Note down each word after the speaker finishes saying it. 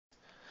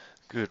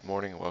Good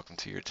morning and welcome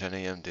to your 10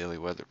 a.m. daily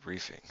weather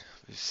briefing.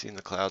 We've seen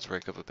the clouds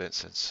break up a bit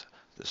since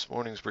this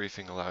morning's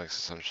briefing, allowing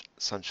some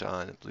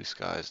sunshine and blue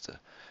skies to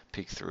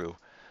peek through.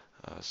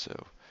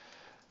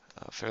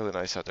 Fairly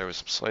nice out there with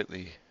some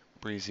slightly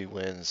breezy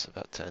winds,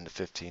 about 10 to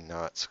 15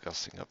 knots,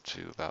 gusting up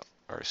to about,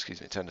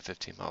 10 to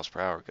 15 miles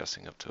per hour,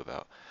 gusting up to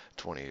about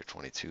 20 or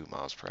 22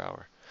 miles per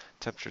hour.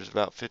 Temperature is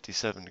about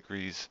 57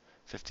 degrees,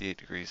 58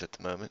 degrees at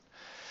the moment,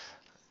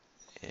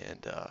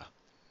 and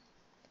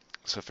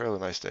so fairly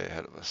nice day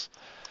ahead of us.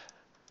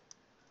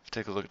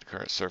 Take a look at the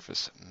current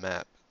surface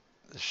map.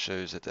 This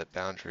shows that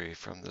boundary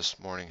from this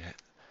morning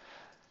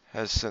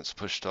has since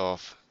pushed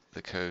off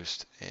the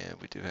coast, and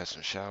we do have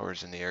some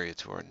showers in the area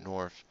to our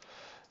north.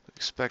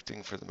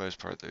 Expecting for the most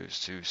part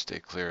those to stay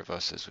clear of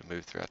us as we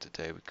move throughout the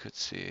day. We could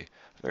see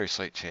a very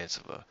slight chance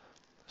of a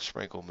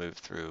sprinkle move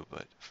through,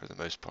 but for the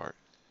most part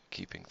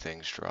keeping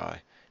things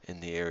dry in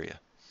the area.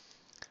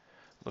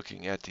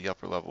 Looking at the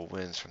upper level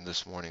winds from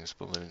this morning's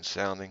balloon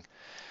sounding,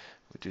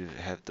 we do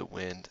have the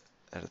wind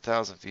at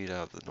 1,000 feet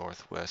out of the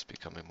northwest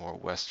becoming more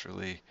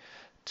westerly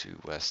to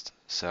west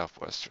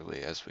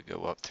southwesterly as we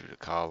go up through the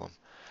column.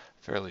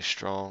 Fairly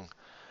strong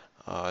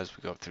as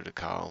we go up through the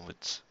column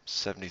with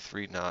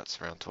 73 knots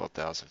around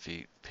 12,000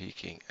 feet,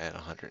 peaking at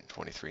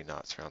 123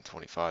 knots around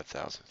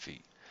 25,000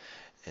 feet.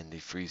 And the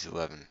freeze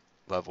 11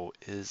 level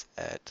is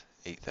at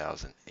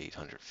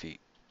 8,800 feet.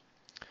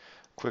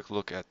 Quick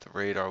look at the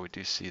radar. We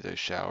do see those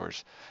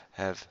showers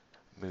have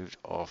moved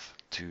off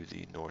to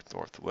the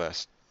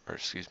north-northwest,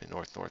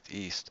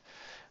 north-northeast.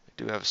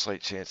 We do have a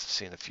slight chance of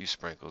seeing a few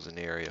sprinkles in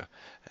the area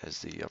as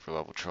the upper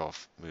level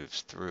trough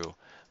moves through,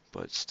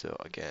 but still,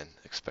 again,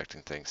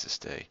 expecting things to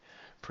stay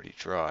pretty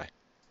dry.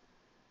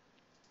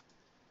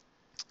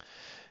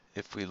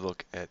 If we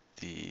look at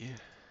the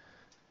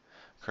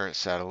current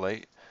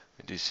satellite,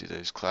 we do see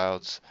those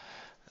clouds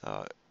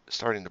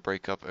starting to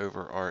break up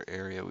over our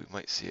area. We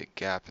might see a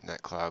gap in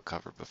that cloud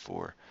cover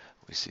before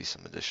we see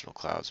some additional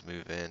clouds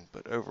move in,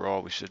 but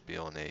overall we should be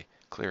on a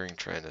clearing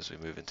trend as we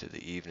move into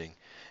the evening,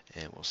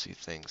 and we'll see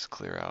things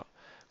clear out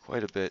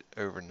quite a bit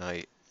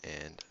overnight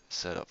and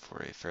set up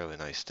for a fairly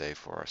nice day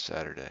for our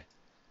Saturday.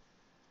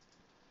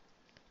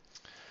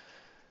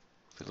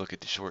 If we look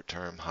at the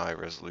short-term high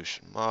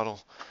resolution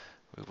model,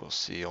 we will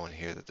see on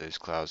here that those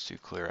clouds do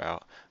clear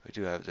out. We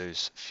do have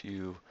those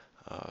few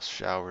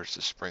showers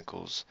to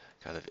sprinkles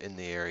kind of in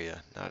the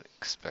area, not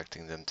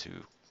expecting them to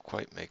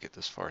quite make it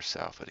this far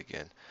south, but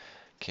again,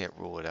 can't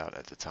rule it out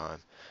at the time.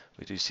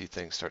 We do see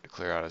things start to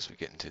clear out as we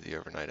get into the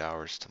overnight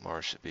hours.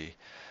 Tomorrow should be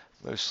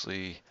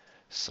mostly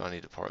sunny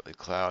to partly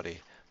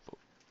cloudy,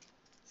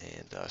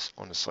 and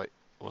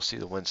we'll see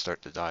the wind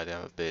start to die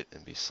down a bit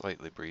and be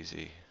slightly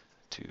breezy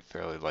to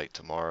fairly light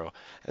tomorrow.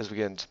 As we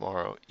get into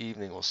tomorrow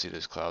evening, we'll see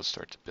those clouds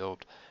start to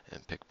build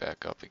and pick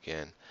back up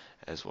again,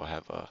 as we'll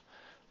have a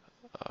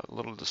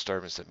little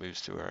disturbance that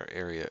moves through our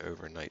area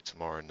overnight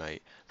tomorrow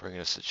night,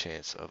 bringing us a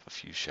chance of a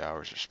few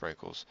showers or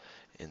sprinkles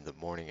in the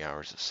morning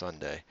hours of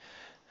Sunday.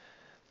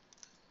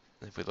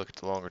 If we look at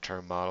the longer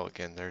term model,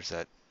 again, there's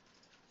that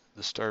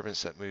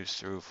disturbance that moves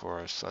through for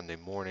our Sunday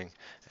morning,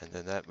 and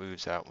then that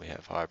moves out and we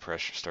have high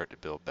pressure start to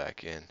build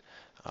back in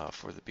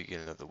for the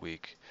beginning of the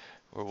week,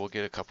 where we'll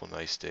get a couple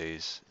nice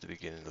days at the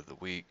beginning of the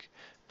week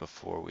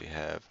before we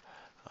have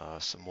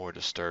some more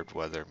disturbed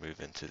weather move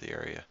into the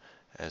area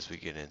as we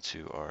get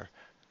into our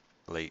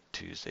late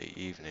Tuesday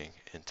evening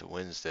into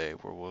Wednesday,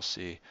 where we'll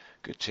see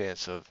good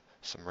chance of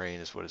some rain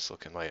is what it's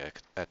looking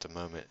like at the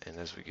moment. And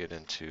as we get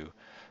into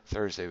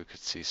Thursday, we could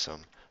see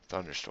some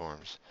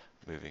thunderstorms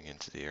moving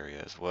into the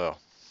area as well.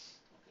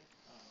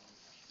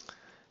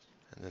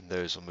 And then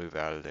those will move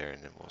out of there,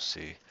 and then we'll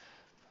see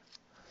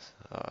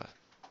a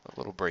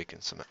little break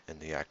in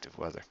the active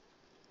weather.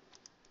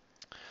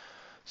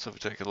 So if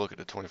we take a look at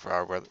the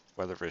 24-hour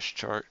weather risk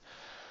chart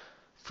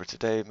for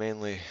today,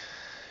 mainly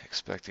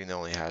expecting the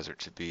only hazard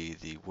to be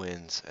the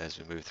winds as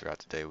we move throughout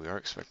the day. We are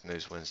expecting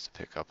those winds to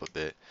pick up a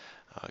bit,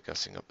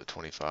 gusting up to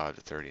 25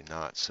 to 30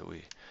 knots, so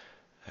we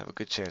have a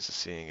good chance of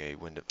seeing a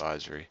wind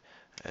advisory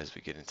as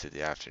we get into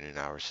the afternoon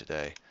hours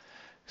today.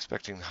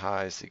 Expecting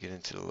highs to get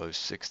into the low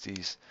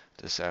 60s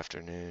this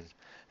afternoon,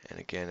 and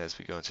again as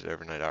we go into the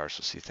overnight hours,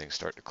 we'll see things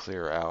start to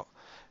clear out,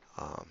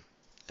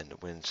 and the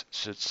winds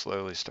should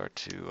slowly start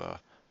to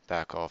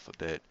back off a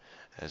bit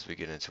as we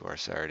get into our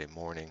Saturday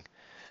morning,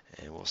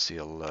 and we'll see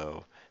a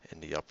low in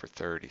the upper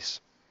 30s.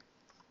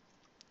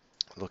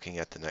 Looking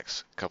at the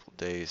next couple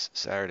days,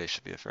 Saturday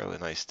should be a fairly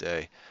nice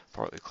day,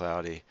 partly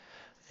cloudy,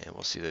 and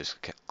we'll see those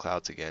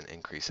clouds again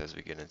increase as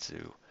we get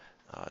into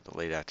the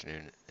late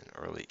afternoon and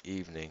early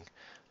evening,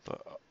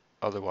 but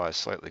otherwise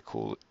slightly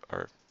cool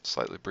or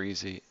slightly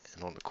breezy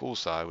and on the cool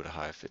side with a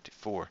high of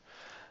 54.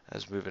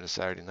 As we move into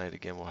Saturday night,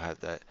 again we'll have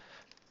that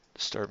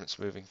disturbance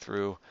moving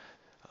through,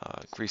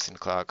 increasing the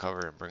cloud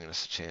cover and bringing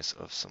us a chance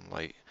of some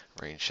light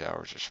rain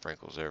showers or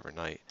sprinkles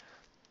overnight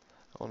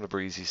on the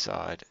breezy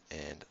side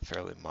and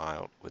fairly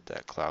mild with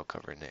that cloud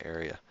cover in the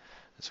area.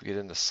 As we get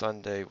into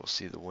Sunday, we'll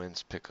see the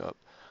winds pick up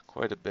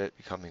quite a bit,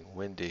 becoming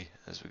windy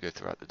as we go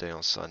throughout the day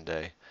on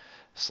Sunday,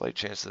 Slight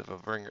chance of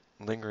a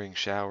lingering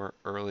shower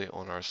early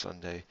on our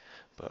Sunday,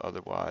 but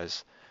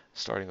otherwise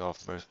starting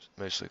off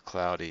mostly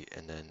cloudy,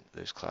 and then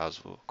those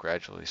clouds will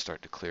gradually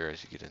start to clear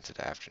as you get into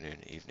the afternoon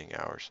and evening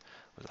hours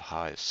with a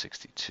high of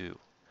 62.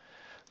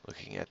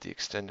 Looking at the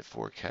extended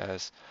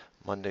forecast,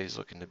 Monday is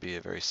looking to be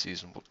a very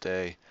seasonable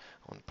day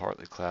on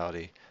partly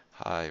cloudy,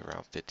 high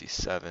around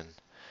 57,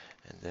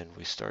 and then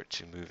we start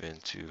to move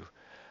into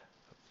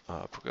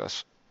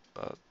progress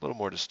a little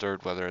more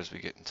disturbed weather as we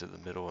get into the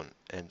middle and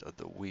end of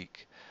the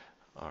week.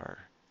 Our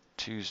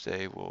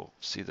Tuesday, we'll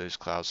see those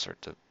clouds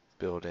start to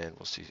build in.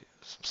 We'll see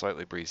some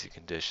slightly breezy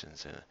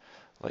conditions and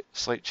a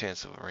slight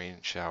chance of a rain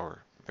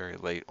shower very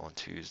late on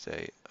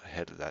Tuesday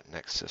ahead of that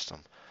next system.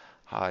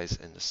 Highs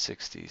in the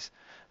 60s.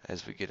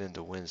 As we get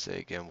into Wednesday,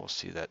 again, we'll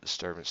see that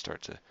disturbance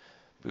start to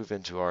move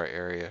into our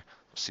area.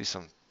 We'll see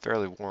some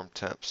fairly warm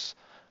temps.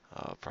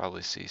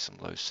 Probably see some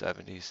low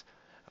 70s,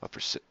 upper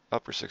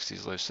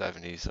 60s, low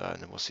 70s,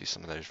 and then we'll see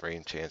some of those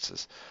rain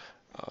chances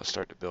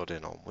start to build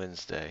in on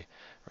Wednesday.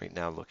 Right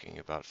now looking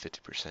about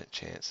 50%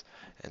 chance,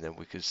 and then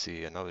we could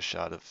see another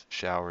shot of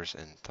showers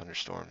and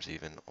thunderstorms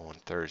even on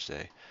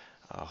Thursday,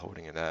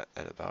 holding it at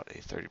about a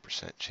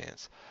 30%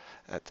 chance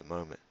at the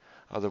moment.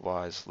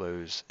 Otherwise,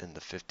 lows in the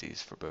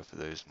 50s for both of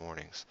those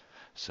mornings,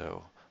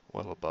 so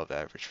well above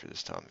average for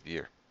this time of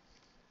year.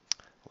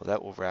 Well,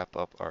 that will wrap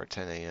up our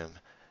 10 a.m.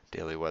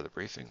 daily weather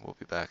briefing. We'll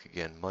be back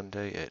again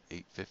Monday at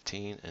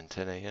 8:15 and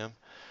 10 a.m.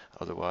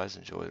 Otherwise,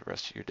 enjoy the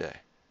rest of your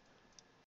day.